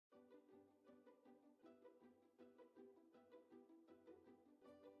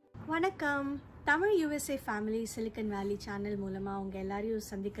வணக்கம். Tamil USA family silicon வேலி channel மூலமாக உங்கள் எல்லாரையும்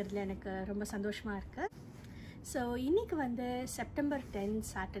சந்திக்கிறதுல எனக்கு ரொம்ப சந்தோஷமாக இருக்குது. ஸோ இன்றைக்கி வந்து செப்டம்பர் 10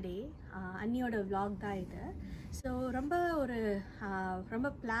 சாட்டர்டே அன்னியோட vlog தான் இது. ஸோ ரொம்ப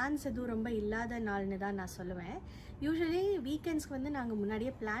பிளான்ஸ் எதுவும் ரொம்ப இல்லாத நாள்னு தான் நான் சொல்லுவேன். யூஸ்வலி வீக்கெண்ட்ஸ்க்கு வந்து நாங்கள்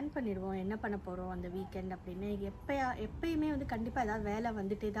முன்னாடியே பிளான் பண்ணிடுவோம் என்ன பண்ண போகிறோம் அந்த வீக்கெண்ட் அப்படின்னு. எப்பயுமே வந்து கண்டிப்பாக ஏதாவது வேலை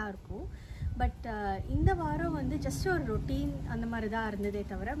வந்துகிட்டே தான் இருக்கும். பட் இந்த வாரம் வந்து ஜஸ்ட் ஒரு ரொட்டீன் அந்த மாதிரி தான் இருந்ததே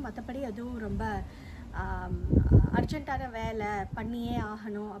தவிர மற்றபடி அதுவும் ரொம்ப அர்ஜென்ட்டான வேலை பண்ணியே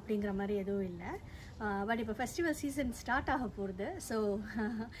ஆகணும் அப்படிங்கிற மாதிரி எதுவும் இல்லை. பட் இப்போ ஃபெஸ்டிவல் சீசன் ஸ்டார்ட் ஆக போகிறது. So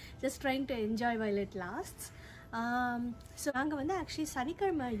just trying to enjoy while it lasts. So நாங்கள் வந்து ஆக்சுவலி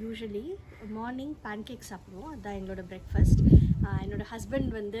சனிக்கிழமை யூஸ்வலி மார்னிங் பேன்கேக் சாப்பிடுவோம். அதுதான் எங்களோட பிரேக்ஃபாஸ்ட். என்னோடய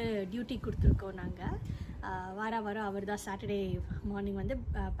ஹஸ்பண்ட் வந்து டியூட்டி கொடுத்துருக்கோம். நாங்கள் வாரம் அவர் தான் சாட்டர்டே மார்னிங் வந்து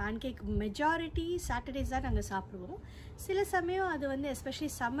பேன்கேக் மெஜாரிட்டி சாட்டர்டேஸ் தான் நாங்கள் சாப்பிடுவோம். சில சமயம் அது வந்து எஸ்பெஷலி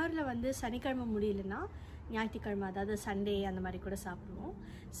சம்மரில் வந்து சனிக்கிழமை முடியலன்னா ஞாயிற்றுக்கிழமை அதாவது சண்டே அந்த மாதிரி கூட சாப்பிடுவோம்.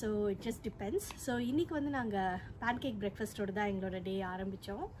 So it just depends. So இன்றைக்கி வந்து நாங்கள் பேன்கேக் பிரேக்ஃபாஸ்ட்டோடு தான் எங்களோட டே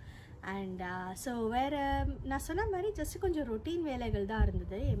ஆரம்பித்தோம். அண்ட் ஸோ வேறு நான் சொன்ன மாதிரி ஜஸ்ட் கொஞ்சம் ரொட்டீன் வேலைகள் தான்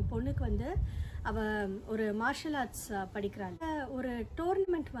இருந்தது. என் பொண்ணுக்கு வந்து அவள் ஒரு மார்ஷல் ஆர்ட்ஸ் படிக்கிறாங்க. ஒரு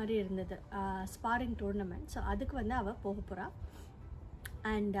டோர்னமெண்ட் மாதிரி இருந்தது, ஸ்பாரிங் டோர்னமெண்ட். ஸோ அதுக்கு வந்து அவள் போக போகிறா.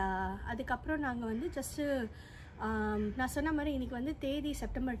 அண்ட் அதுக்கப்புறம் நாங்கள் வந்து ஜஸ்ட்டு நான் சொன்ன மாதிரி இன்றைக்கி வந்து தேதி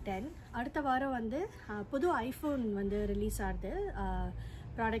செப்டம்பர் 10. அடுத்த வாரம் வந்து புது ஐஃபோன் வந்து ரிலீஸ் ஆகுது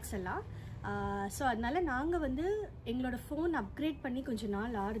ப்ராடக்ட்ஸ் எல்லாம். ஸோ அதனால் நாங்கள் வந்து எங்களோட ஃபோன் அப்கிரேட் பண்ணி கொஞ்சம்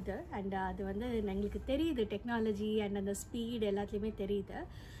நாள் ஆகுது. அண்ட் அது வந்து எங்களுக்கு தெரியுது டெக்னாலஜி அண்ட் அந்த ஸ்பீட் எல்லாத்துலேயுமே தெரியுது.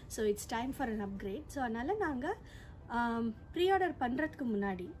 So it's time for an upgrade. So அதனால் நாங்கள் ப்ரீ ஆர்டர் பண்ணுறதுக்கு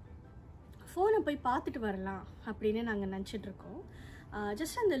முன்னாடி ஃபோனை போய் பார்த்துட்டு வரலாம் அப்படின்னு நாங்கள் நினச்சிட்ருக்கோம்.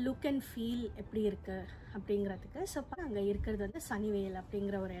 ஜஸ்ட் அந்த லுக் அண்ட் ஃபீல் எப்படி இருக்குது அப்படிங்கிறதுக்கு. ஸோ நாங்கள் இருக்கிறது வந்து சனிவேல்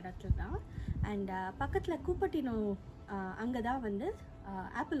அப்படிங்கிற ஒரு இடத்துல தான். அண்ட் பக்கத்தில் கூப்பர்டினோ அங்கே தான் வந்து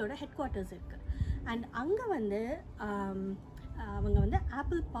ஆப்பிளோட ஹெட் குவார்ட்டர்ஸ் இருக்குது. அண்ட் அங்கே வந்து அவங்க வந்து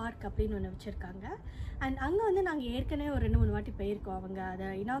ஆப்பிள் பார்க் அப்படின்னு ஒன்று வச்சுருக்காங்க. அண்ட் அங்கே வந்து நாங்கள் ஏற்கனவே ஒரு 2-3 வாட்டி போயிருக்கோம். அவங்க அதை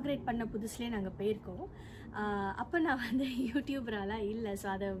இனாக்ரேட் பண்ண புதுசுலேயே நாங்கள் போயிருக்கோம். அப்போ நான் வந்து யூடியூபராலாம் இல்லை. ஸோ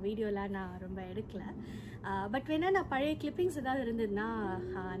அதை வீடியோலாம் நான் ரொம்ப எடுக்கலை. பட் வேணால் நான் பழைய கிளிப்பிங்ஸ் ஏதாவது இருந்ததுன்னா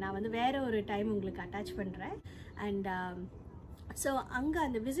நான் வந்து வேறு ஒரு டைம் உங்களுக்கு அட்டாச் பண்ணுறேன். அண்ட் ஸோ அங்கே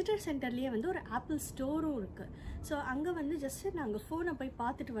அந்த விசிட்டர் சென்டர்லேயே வந்து ஒரு ஆப்பிள் ஸ்டோரும் இருக்குது. ஸோ அங்கே வந்து ஜஸ்ட்டு நாங்கள் ஃபோனை போய்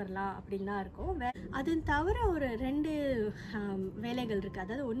பார்த்துட்டு வரலாம் அப்படின்னு தான் இருக்கோம். அது தவிர ஒரு 2 வேலைகள் இருக்குது.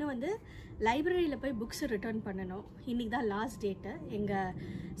 அதாவது ஒன்று வந்து லைப்ரரியில் போய் புக்ஸை ரிட்டர்ன் பண்ணணும். இன்றைக்கி தான் லாஸ்ட் டேட்டு. எங்கள்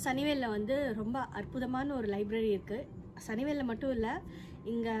சனிவேலில் வந்து ரொம்ப அற்புதமான ஒரு லைப்ரரி இருக்குது. சனிவேலில் மட்டும் இல்லை,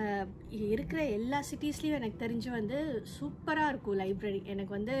 இங்கே இருக்கிற எல்லா சிட்டிஸ்லேயும் எனக்கு தெரிஞ்சு வந்து சூப்பராக இருக்கும் லைப்ரரி.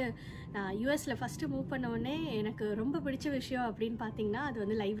 எனக்கு வந்து நான் யூஎஸில் ஃபஸ்ட்டு மூவ் பண்ண உடனே எனக்கு ரொம்ப பிடிச்ச விஷயம் அப்படின்னு பார்த்தீங்கன்னா அது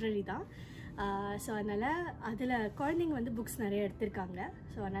வந்து லைப்ரரி தான். ஸோ அதனால் அதில் குழந்தைங்க வந்து புக்ஸ் நிறைய எடுத்திருக்காங்க.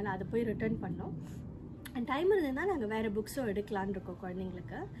 ஸோ அதனால் அதை போய் ரிட்டர்ன் பண்ணோம். அண்ட் டைம் இருந்ததுன்னா நாங்கள் வேறு புக்ஸும் எடுக்கலான்னு இருக்கோம்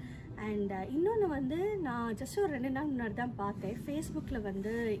குழந்தைங்களுக்கு. அண்ட் இன்னொன்று வந்து நான் ஜஸ்ட் ஒரு 2 நாள் முன்னாடி தான் பார்த்தேன். ஃபேஸ்புக்கில்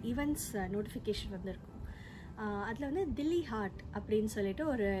வந்து ஈவெண்ட்ஸ் நோட்டிஃபிகேஷன் வந்துருக்கும். அதில் வந்து தில்லி ஹாட் அப்படின்னு சொல்லிட்டு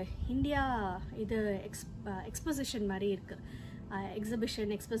ஒரு இந்தியா இது எக்ஸ்போசிஷன் மாதிரி இருக்குது.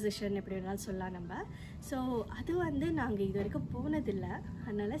 எக்ஸிபிஷன் எப்படி வேணாலும் சொல்லலாம் நம்ம. ஸோ அது வந்து நாங்கள் இது வரைக்கும் போனதில்லை.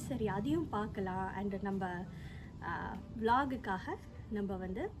 அதனால் சரி அதையும் பார்க்கலாம். அண்டு நம்ம விலாகுக்காக நம்ம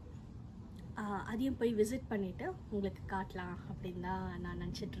வந்து அதையும் போய் விசிட் பண்ணிவிட்டு உங்களுக்கு காட்டலாம் அப்படின்னு தான் நான்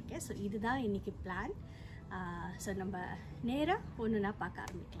நினச்சிட்ருக்கேன். ஸோ இதுதான் இன்றைக்கி பிளான். ஸோ நம்ம நேராக ஒன்றுனா பார்க்க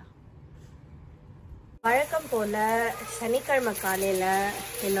ஆரம்பிக்கலாம். வழக்கம் போல் சனிக்கிழமை காலையில்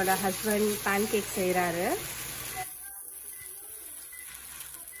என்னோட ஹஸ்பண்ட் பேன்கேக் செய்கிறாரு.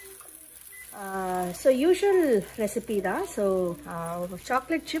 ஸோ யூஷுவல் ரெசிபி தான். ஸோ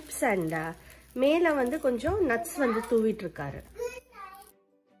சாக்லேட் சிப்ஸ் அண்ட் மேலே வந்து கொஞ்சம் நட்ஸ் வந்து தூவிட்டுருக்காரு.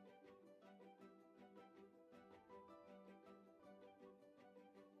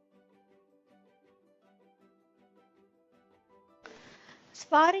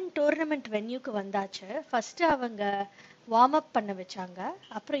 ஸ்பாரிங் டோர்னமெண்ட் வென்யூக்கு வந்தாச்சு. ஃபஸ்ட்டு அவங்க வார்ம் அப் பண்ண வச்சாங்க.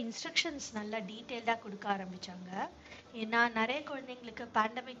 அப்புறம் இன்ஸ்ட்ரக்ஷன்ஸ் நல்லா டீட்டெயில்டாக கொடுக்க ஆரம்பித்தாங்க. ஏன்னா நிறைய குழந்தைங்களுக்கு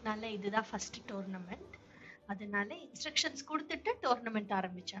பேண்டமிக்னால இதுதான் ஃபஸ்ட்டு டோர்னமெண்ட். அதனால இன்ஸ்ட்ரக்ஷன்ஸ் கொடுத்துட்டு டோர்னமெண்ட்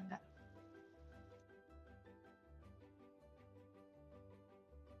ஆரம்பித்தாங்க.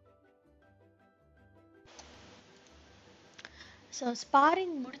 ஸோ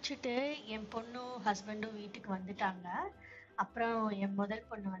ஸ்பாரிங் முடிச்சுட்டு என் பொண்ணும் ஹஸ்பண்டும் வீட்டுக்கு வந்துட்டாங்க. அப்புறம் என் முதல்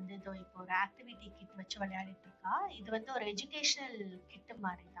பொண்ணு வந்து இதோ இப்போ ஒரு ஆக்டிவிட்டி கிட் வச்சு விளையாடிட்டு இருக்கா. இது வந்து ஒரு எஜுகேஷனல் கிட்டு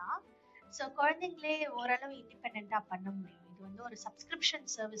மாதிரி தான். ஸோ குழந்தைங்களே ஓரளவு இண்டிபெண்ட்டாக பண்ண முடியும். இது வந்து ஒரு சப்ஸ்கிரிப்ஷன்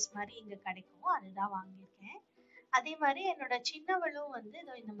சர்வீஸ் மாதிரி இங்கே கிடைக்கும். அதுதான் வாங்கியிருக்கேன். அதே மாதிரி என்னோட சின்னவளும் வந்து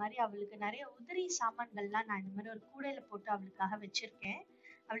இதோ இந்த மாதிரி அவளுக்கு நிறைய உதிரி சாமான்கள்லாம் நான் இந்த மாதிரி ஒரு கூடையில போட்டு அவளுக்காக வச்சிருக்கேன்.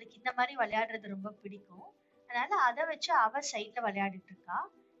 அவளுக்கு இந்த மாதிரி விளையாடுறது ரொம்ப பிடிக்கும். அதனால அதை வச்சு அவ சைட்ல விளையாடிட்டு இருக்கா.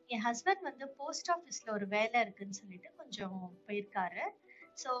 என் ஹஸ்பண்ட் வந்து போஸ்ட் ஆஃபீஸ்ல ஒரு வேலை இருக்குன்னு சொல்லிட்டு கொஞ்சம் போயிருக்காரு.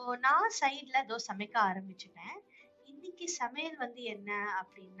 ஸோ நான் சைட்ல ஏதோ சமைக்க ஆரம்பிச்சுட்டேன். இன்னைக்கு சமையல் வந்து என்ன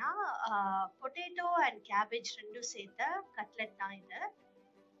அப்படின்னா பொட்டேட்டோ அண்ட் கேபேஜ் ரெண்டும் சேர்த்த கட்லெட் தான் இது.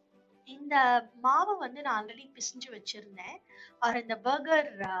 இந்த மாவை வந்து நான் ஆல்ரெடி பிசைஞ்சு வச்சிருந்தேன். இந்த பர்கர்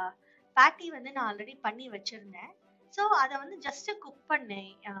பேட்டி வந்து நான் ஆல்ரெடி பண்ணி வச்சிருந்தேன். ஸோ அதை வந்து ஜஸ்ட் குக்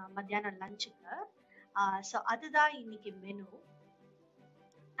பண்ணேன் மத்தியானம் லஞ்சுக்கு. ஸோ அதுதான் இன்னைக்கு மெனு.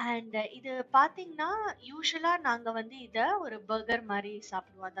 அண்ட் இது பாத்தீங்கன்னா யூஸ்வலா நாங்க வந்து இத ஒரு பர்கர் மாதிரி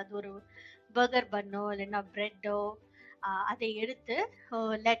சாப்பிடுவோம். அதாவது ஒரு பர்கர் பன்னோ இல்லைன்னா பிரெட்டோ அதை எடுத்து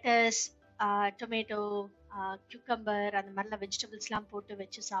லெட்டஸ், டொமேட்டோ, கியூக்கம்பர் அந்த மாதிரிலாம் வெஜிடபிள்ஸ்லாம் போட்டு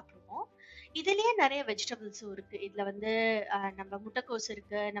வச்சு சாப்பிடுவோம். இதுலயே நிறைய வெஜிடபிள்ஸும் இருக்கு. இதுல வந்து நம்ம முட்டைக்கோஸ்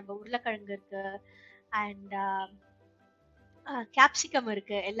இருக்கு, நம்ம உருளைக்கிழங்கு இருக்கு, அண்ட் கேப்சிகம்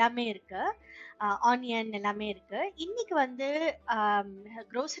இருக்கு, எல்லாமே இருக்கு, ஆனியன் எல்லாமே இருக்கு. இன்னைக்கு வந்து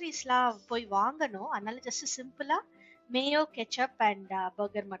க்ரோசரிஸ்லாம் போய் வாங்கணும். அதனால ஜஸ்ட் சிம்பிளா மேயோ, கெச்சப் அண்ட்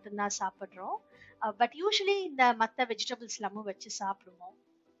பர்கர் மட்டும்தான் சாப்பிட்றோம். பட் யூஸ்வலி இந்த மற்ற வெஜிடபிள்ஸ் எல்லாமும் வச்சு சாப்பிடுவோம்.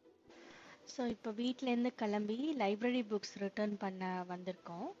 ஸோ இப்போ வீட்டிலேருந்து கிளம்பி லைப்ரரி புக்ஸ் ரிட்டர்ன் பண்ண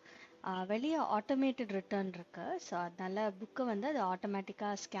வந்திருக்கோம். வெளியே ஆட்டோமேட்டட் ரிட்டர்ன் இருக்கு. ஸோ அதனால புக்கை வந்து அது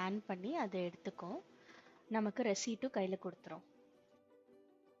ஆட்டோமேட்டிக்காக ஸ்கேன் பண்ணி அதை எடுத்துக்கும். நமக்கு ரெசீட்டும் கையில் கொடுத்துரும்.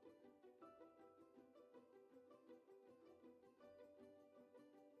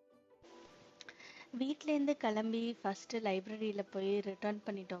 வீட்டிலேருந்து கிளம்பி ஃபஸ்ட்டு லைப்ரரியில் போய் ரிட்டர்ன்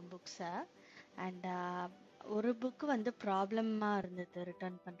பண்ணிட்டோம் புக்ஸை. அண்ட் ஒரு புக்கு வந்து ப்ராப்ளமாக இருந்தது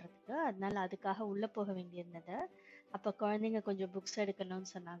ரிட்டர்ன் பண்ணுறதுக்கு. அதனால அதுக்காக உள்ளே போக வேண்டியிருந்தது. அப்போ குழந்தைங்க கொஞ்சம் புக்ஸ் எடுக்கணும்னு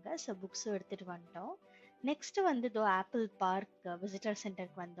சொன்னாங்க. ஸோ புக்ஸும் எடுத்துகிட்டு வந்துட்டோம். நெக்ஸ்ட்டு வந்து இதோ ஆப்பிள் பார்க் விசிட்டர்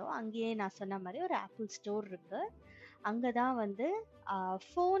சென்டருக்கு வந்தோம். அங்கேயே நான் சொன்ன மாதிரி ஒரு ஆப்பிள் ஸ்டோர் இருக்குது. அங்கே தான் வந்து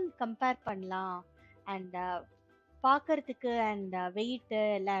ஃபோன் கம்பேர் பண்ணலாம் அண்ட் பார்க்கறதுக்கு அண்ட் வெயிட்டு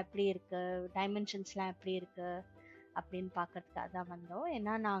எல்லாம் எப்படி இருக்குது, டைமென்ஷன்ஸ்லாம் எப்படி இருக்குது அப்படின்னு பார்க்கறதுக்காக தான் வந்தோம்.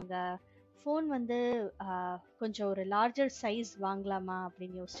 ஏன்னா நாங்கள் ஃபோன் வந்து கொஞ்சம் ஒரு லார்ஜர் சைஸ் வாங்கலாமா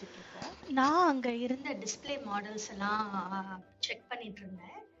அப்படின்னு யோசிச்சுட்டு இருக்கோம். நான் அங்கே இருந்த டிஸ்பிளே மாடல்ஸ் எல்லாம் செக் பண்ணிட்டு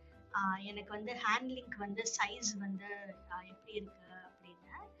இருந்தேன். எனக்கு வந்து ஹேண்ட்லிங்க் வந்து சைஸ் வந்து எப்படி இருக்கு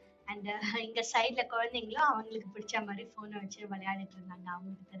அப்படின்னு. அண்ட் இங்கே சைடில் குழந்தைங்களும் அவங்களுக்கு பிடிச்ச மாதிரி ஃபோனை வச்சு விளையாடிட்டு இருந்தாங்க,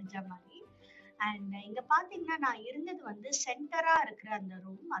 அவங்களுக்கு தெரிஞ்ச மாதிரி. அண்ட் இங்கே பார்த்தீங்கன்னா நான் இருந்தது வந்து சென்டராக இருக்கிற அந்த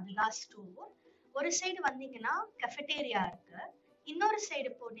ரூம், அதுதான் ஸ்டோர். ஒரு சைடு வந்தீங்கன்னா கெஃபெட்டேரியா இருக்கு, இன்னொரு சைடு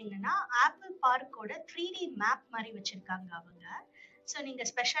போனீங்கன்னா ஆப்பிள் பார்க்கோட 3D மேப் மாதிரி வச்சிருக்காங்க அவங்க. ஸோ நீங்க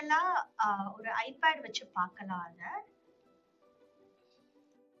ஸ்பெஷலா ஒரு ஐபேட் வச்சு பார்க்கலாம் அதை.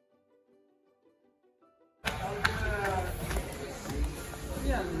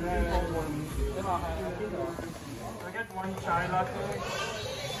 I get one chai latte.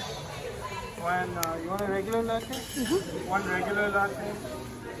 One you want a regular latte? One regular latte.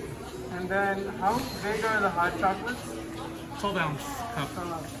 And then how big are the hot chocolates? 12-ounce cup.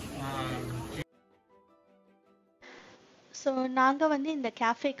 So நாங்கள் வந்து இந்த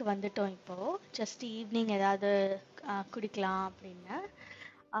கேஃபேக்கு வந்துட்டோம் இப்போது. ஜஸ்ட் ஈவினிங் ஏதாவது குடிக்கலாம் அப்படின்னு.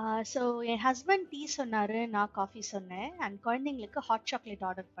 ஸோ என் ஹஸ்பண்ட் டீ சொன்னார், நான் காஃபி சொன்னேன். அண்ட் குழந்தைங்களுக்கு ஹாட் சாக்லேட்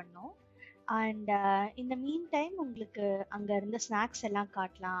ஆர்டர் பண்ணோம். அண்ட் இந்த மீன் டைம் உங்களுக்கு அங்கே இருந்த ஸ்நாக்ஸ் எல்லாம்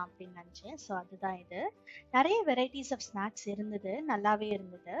காட்டலாம் அப்படின்னு நினச்சேன். ஸோ அதுதான் இது. நிறைய வெரைட்டிஸ் ஆஃப் ஸ்நாக்ஸ் இருந்தது, நல்லாவே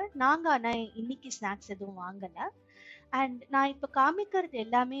இருந்தது. நாங்கள் ஆனால் இன்னைக்கு ஸ்நாக்ஸ் எதுவும் வாங்கலை. அண்ட் நான் இப்போ காமிக்கிறது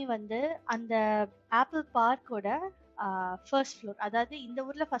எல்லாமே வந்து அந்த ஆப்பிள் பார்க்கோட ஃபர்ஸ்ட் ஃப்ளோர். அதாவது இந்த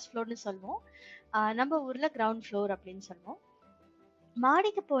ஊரில் ஃபர்ஸ்ட் ஃப்ளோர்னு சொல்லுவோம், நம்ம ஊரில் கிரவுண்ட் ஃப்ளோர் அப்படின்னு சொல்லுவோம்.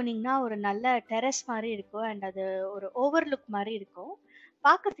 மாடிக்கு போனீங்கன்னா ஒரு நல்ல டெரஸ் மாதிரி இருக்கும் அண்ட் அது ஒரு ஓவர்லுக் மாதிரி இருக்கும்,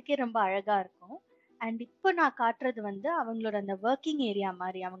 பார்க்கறதுக்கே ரொம்ப அழகா இருக்கும். அண்ட் இப்போ நான் காட்டுறது வந்து அவங்களோட அந்த ஒர்க்கிங் ஏரியா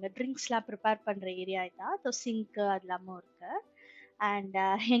மாதிரி, அவங்க ட்ரிங்க்ஸ்லாம் ப்ரிப்பேர் பண்ணுற ஏரியா தான். ஸோ சிங்க்கு அது எல்லாமும் இருக்கு. அண்ட்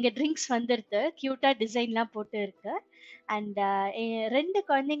எங்கள் ட்ரிங்க்ஸ் வந்துடுது, க்யூட்டாக டிசைன்லாம் போட்டு இருக்கு. அண்ட் ரெண்டு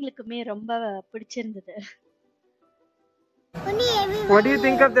குழந்தைங்களுக்குமே ரொம்ப பிடிச்சிருந்தது. What do you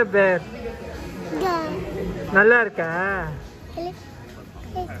think of the bear? நல்லா இருக்கா?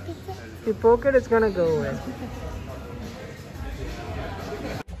 You poke it, it's gonna go away.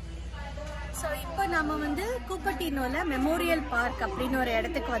 So இப்போ நம்ம வந்து கூப்பர்டினோவில் மெமோரியல் பார்க் அப்படின்னு ஒரு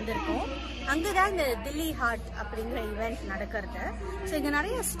இடத்துக்கு வந்திருக்கோம். அங்கே தான் இந்த தில்லி ஹாட் அப்படிங்கிற ஈவெண்ட் நடக்கிறது. ஸோ இங்கே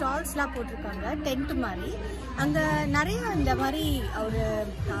நிறைய ஸ்டால்ஸ்லாம் போட்டிருக்காங்க, டென்ட் மாதிரி. அங்கே நிறைய இந்த மாதிரி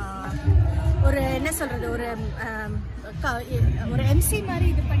ஒரு என்ன சொல்கிறது, ஒரு எம்சி மாதிரி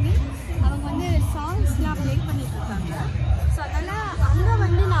இது பண்ணி அவங்க வந்து சாங்ஸ்லாம் ப்ளே பண்ணிட்டு இருக்காங்க. ஸோ அதனால் இங்கே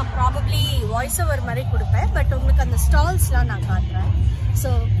வந்து நான் ப்ராபப்ளி வாய்ஸ் ஓவர் மாதிரி கொடுப்பேன், பட் உங்களுக்கு அந்த ஸ்டால்ஸ்லாம் நான் காட்டுறேன். ஸோ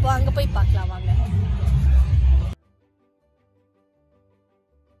அங்கே போய் பார்க்கலாம் வாங்க.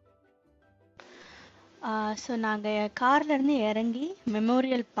 ஸோ நாங்கள் கார்லேருந்து இறங்கி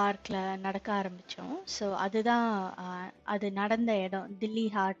மெமோரியல் பார்க்கில் நடக்க ஆரம்பித்தோம். ஸோ அதுதான் அது நடந்த இடம். தில்லி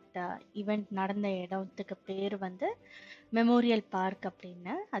ஹாட் ஈவெண்ட் நடந்த இடத்துக்கு பேர் வந்து மெமோரியல் பார்க்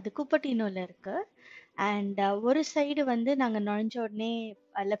அப்படின்னு. அது குப்பட்டினோவில் இருக்குது. அண்ட் ஒரு சைடு வந்து நாங்கள் நுழைஞ்ச உடனே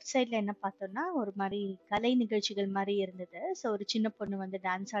லெஃப்ட் சைடில் என்ன பார்த்தோம்னா ஒரு மாதிரி கலை நிகழ்ச்சிகள் மாதிரி இருந்தது. ஸோ ஒரு சின்ன பொண்ணு வந்து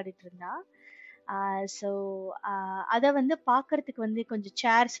டான்ஸ் ஆடிட்டு இருந்தா. ஸோ அதை வந்து பார்க்கறதுக்கு வந்து கொஞ்சம்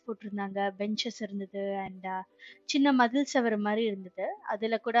சேர்ஸ் போட்டிருந்தாங்க, பெஞ்சஸ் இருந்தது, அண்ட் சின்ன மதில் சவறு மாதிரி இருந்தது.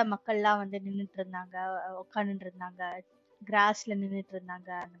 அதில் கூட மக்கள்லாம் வந்து நின்றுட்டு இருந்தாங்க, உட்காந்துட்டு இருந்தாங்க, கிராஸ்ல நின்றுட்டு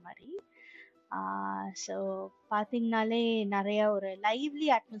இருந்தாங்க அந்த மாதிரி. ஸோ பார்த்தீங்கனாலே நிறைய ஒரு லைவ்லி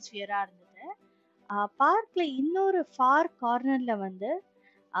அட்மாஸ்பியராக இருந்தது. பார்க்ல இன்னொரு ஃபார் கார்னர்ல வந்து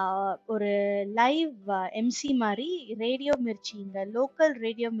ஒரு லைவ் எம்சி மாதிரி ரேடியோ மிர்ச்சி, இந்த லோக்கல்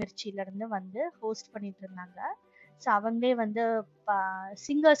ரேடியோ மிர்ச்சில இருந்து வந்து ஹோஸ்ட் பண்ணிட்டு இருந்தாங்க. ஸோ அவங்களே வந்து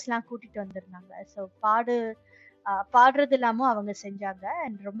சிங்கர்ஸ்லாம் கூட்டிட்டு வந்திருந்தாங்க. ஸோ பாடுறது இல்லாமல் அவங்க செஞ்சாங்க.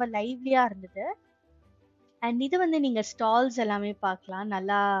 அண்ட் ரொம்ப லைவ்லியா இருந்தது. அண்ட் இது வந்து நீங்க ஸ்டால்ஸ் எல்லாமே பார்க்கலாம்.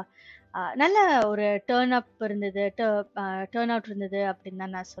 நல்ல ஒரு டேர்ன் அவுட் இருந்தது அப்படின்னு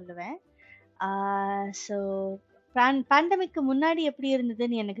தான் நான் சொல்லுவேன். ஸோ பேண்டமிக்கு முன்னாடி எப்படி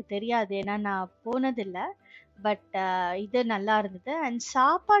இருந்ததுன்னு எனக்கு தெரியாது, ஏன்னா நான் போனதில்லை. பட் இது நல்லா இருந்தது. அண்ட்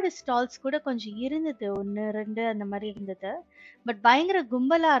சாப்பாடு ஸ்டால்ஸ் கூட கொஞ்சம் இருந்தது, 1 2 அந்த மாதிரி இருந்தது. பட் பயங்கர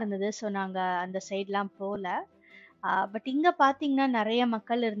கும்பலாக இருந்தது. ஸோ நாங்கள் அந்த சைட்லாம் போகல. பட் இங்கே பார்த்தீங்கன்னா நிறைய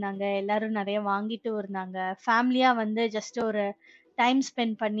மக்கள் இருந்தாங்க, எல்லாரும் நிறைய வாங்கிட்டு இருந்தாங்க. ஃபேமிலியாக வந்து ஜஸ்ட் ஒரு டைம்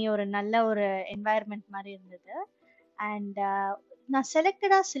ஸ்பெண்ட் பண்ணி ஒரு நல்ல ஒரு என்வாயர்மெண்ட் மாதிரி இருந்தது. அண்ட் நான்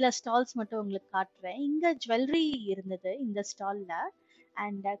செலக்டடாக சில ஸ்டால்ஸ் மட்டும் உங்களுக்கு காட்டுறேன். இங்கே ஜுவல்லரி இருந்தது இந்த ஸ்டாலில்.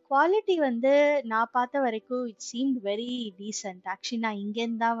 அண்ட் குவாலிட்டி வந்து நான் பார்த்த வரைக்கும் it seemed very decent. Actually நான்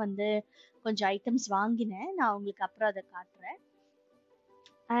இங்கேருந்து தான் வந்து கொஞ்சம் ஐட்டம்ஸ் வாங்கினேன். நான் உங்களுக்கு அப்புறம் அதை காட்டுறேன்.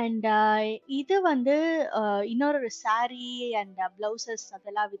 அண்ட் இது வந்து இன்னொரு சாரீ அண்ட் பிளவுசஸ்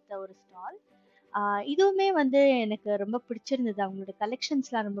அதெல்லாம் விற்ற ஒரு ஸ்டால். இதுவுமே வந்து எனக்கு ரொம்ப பிடிச்சிருந்தது. அவங்களோட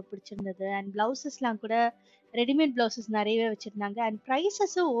கலெக்ஷன்ஸ்லாம் ரொம்ப பிடிச்சிருந்தது. அண்ட் பிளவுசஸ்லாம் கூட ரெடிமேட் பிளவுசஸ் நிறையவே வச்சுருந்தாங்க. அண்ட்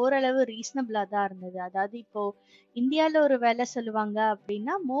ப்ரைஸஸும் ஓரளவு ரீசனபிளாக தான் இருந்தது. அதாவது இப்போது இந்தியாவில் ஒரு விலை சொல்லுவாங்க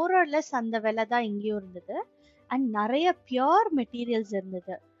அப்படின்னா மோரலெஸ் அந்த விலை தான் இங்கேயும் இருந்தது. அண்ட் நிறைய பியோர் மெட்டீரியல்ஸ்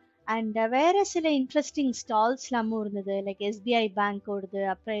இருந்தது. அண்ட் வேற சில இன்ட்ரெஸ்டிங் ஸ்டால்ஸ்லாமும் இருந்தது. லைக் எஸ்பிஐ பேங்கோடது,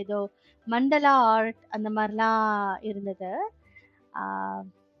 அப்புறம் ஏதோ மண்டலா ஆர்ட் அந்த மாதிரிலாம் இருந்தது.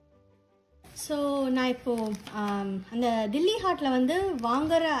 ஸோ நான் இப்போது அந்த தில்லி ஹாட்டில் வந்து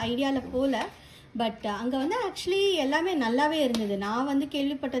வாங்குற ஐடியாவில் போகல. பட் அங்கே வந்து ஆக்சுவலி எல்லாமே நல்லாவே இருந்தது. நான் வந்து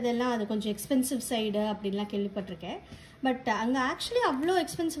கேள்விப்பட்டதெல்லாம் அது கொஞ்சம் எக்ஸ்பென்சிவ் சைடு அப்படின்லாம் கேள்விப்பட்டிருக்கேன். பட் அங்கே ஆக்சுவலி அவ்வளோ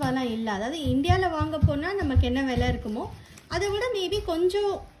எக்ஸ்பென்சிவாலாம் இல்லை. அதாவது இந்தியாவில் வாங்க போனால் நமக்கு என்ன விலை இருக்குமோ அதை விட மேபி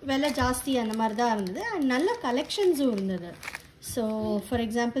கொஞ்சம் விலை ஜாஸ்தி அந்த மாதிரி தான் இருந்தது. அண்ட் நல்ல கலெக்ஷன்ஸும் இருந்தது. ஸோ ஃபார்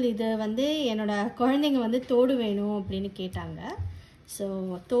எக்ஸாம்பிள் இது வந்து என்னோட குழந்தைங்க வந்து தோடு வேணும் அப்படின்னு கேட்டாங்க. ஸோ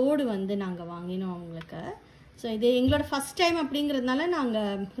தோடு வந்து நாங்கள் வாங்கினோம் அவங்களுக்கு. ஸோ இது எங்களோட ஃபஸ்ட் டைம் அப்படிங்கிறதுனால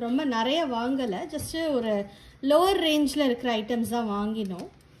நாங்கள் ரொம்ப நிறைய வாங்கலை. ஜஸ்ட்டு ஒரு லோவர் ரேஞ்சில் இருக்கிற ஐட்டம்ஸ் தான் வாங்கினோம்.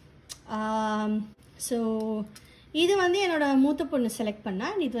 ஸோ இது வந்து என்னோட மூத்த பொண்ணு செலக்ட் பண்ணா,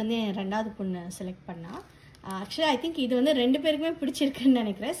 இது வந்து என் 2வது பொண்ணு செலக்ட் பண்ணா. ஆக்சுவலி ஐ திங்க் இது வந்து 2 பேருக்குமே பிடிச்சிருக்குன்னு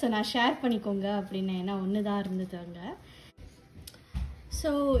நினைக்கிறேன். ஸோ நான் ஷேர் பண்ணிக்கோங்க அப்படின்னு, ஏன்னா ஒன்று தான் இருந்தது அங்கே. ஸோ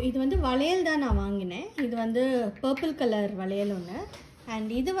இது வந்து வளையல் தான் நான் வாங்கினேன். இது வந்து பர்பிள் கலர் வளையல் ஒன்று, அண்ட்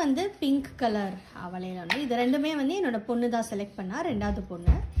இது வந்து பிங்க் கலர் வளையல் ஒன்று. இது ரெண்டுமே வந்து என்னோடய பொண்ணு தான் செலக்ட் பண்ணா, 2வது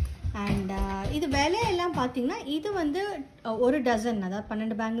பொண்ணு. அண்ட் இது விலையெல்லாம் பார்த்தீங்கன்னா இது வந்து ஒரு டசன், அதாவது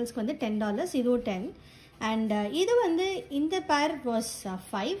 12 பேங்கிள்ஸ்க்கு வந்து $10, இதுவும் 10. அண்ட் இது வந்து இந்த பேர் வாஸ்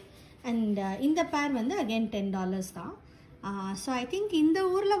 5 அண்ட் இந்த பேர் வந்து அகெயின் $10 தான். ஸோ ஐ திங்க் இந்த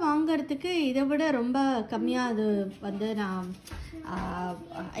ஊரில் வாங்கிறதுக்கு இதை விட ரொம்ப கம்மியாக அது வந்து நான்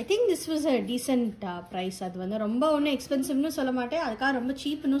I think this was a decent price. அது வந்து ரொம்ப ஒன்றும் எக்ஸ்பென்சிவ்னு சொல்ல மாட்டேன், அதுக்காக ரொம்ப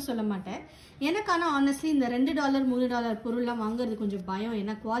சீப்புன்னு சொல்ல மாட்டேன். எனக்கு ஆனால் ஆனஸ்ட்லி இந்த $2 $3 பொருள்லாம் வாங்குறது கொஞ்சம் பயம்,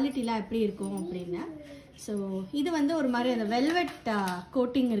 ஏன்னா குவாலிட்டிலாம் எப்படி இருக்கும் அப்படின்னு. ஸோ இது வந்து ஒரு மாதிரி அந்த வெல்வெட்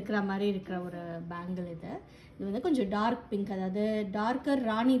கோட்டிங் இருக்கிற மாதிரி இருக்கிற ஒரு பேங்கிள். இது வந்து கொஞ்சம் டார்க் பிங்க், அதாவது டார்க்கர்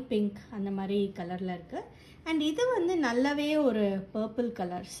ராணி பிங்க் அந்த மாதிரி கலரில் இருக்குது. அண்ட் இது வந்து நல்லாவே ஒரு பர்பிள்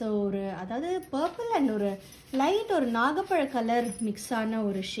கலர். ஸோ ஒரு அதாவது பர்பிள் அண்ட் ஒரு லைட் ஒரு நாகப்பழ கலர் மிக்ஸ் ஆன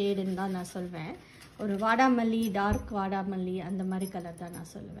ஒரு ஷேடுன்னு தான் நான் சொல்வேன். ஒரு வாடாமல்லி, டார்க் வாடாமல்லி அந்த மாதிரி கலர் தான்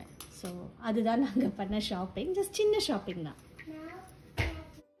நான் சொல்லுவேன். ஸோ அதுதான் நாங்கள் பண்ண ஷாப்பிங், ஜஸ்ட் சின்ன ஷாப்பிங் தான்.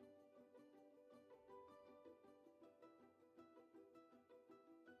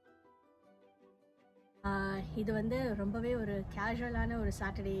 இது வந்து ரொம்பவே ஒரு கேஷுவலான ஒரு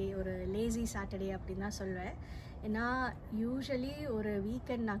சாட்டர்டே, ஒரு லேசி சாட்டர்டே அப்படின்னு தான் சொல்வேன். ஏன்னா யூஸ்வலி ஒரு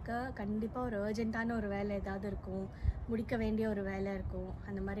வீக்கெண்ட்னாக்கா கண்டிப்பாக ஒரு அர்ஜென்ட்டான ஒரு வேலை ஏதாவது இருக்கும், முடிக்க வேண்டிய ஒரு வேலை இருக்கும்,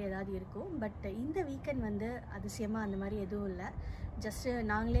 அந்த மாதிரி ஏதாவது இருக்கும். பட் இந்த வீக்கெண்ட் வந்து அதிசயமாக அந்த மாதிரி எதுவும் இல்லை. ஜஸ்ட்டு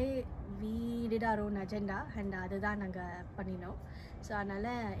நாங்களே we did our own agenda and அதுதான் நாங்கள் பண்ணினோம். ஸோ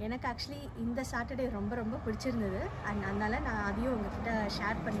அதனால் எனக்கு ஆக்சுவலி இந்த சாட்டர்டே ரொம்ப ரொம்ப பிடிச்சிருந்தது. அண்ட் அதனால் நான் அதையும் உங்ககிட்ட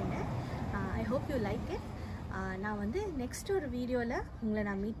ஷேர் பண்ணினேன். I hope you like it. நான் வந்து நெக்ஸ்ட் ஒரு வீடியோவில் உங்களை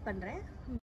நான் மீட் பண்ணுறேன்.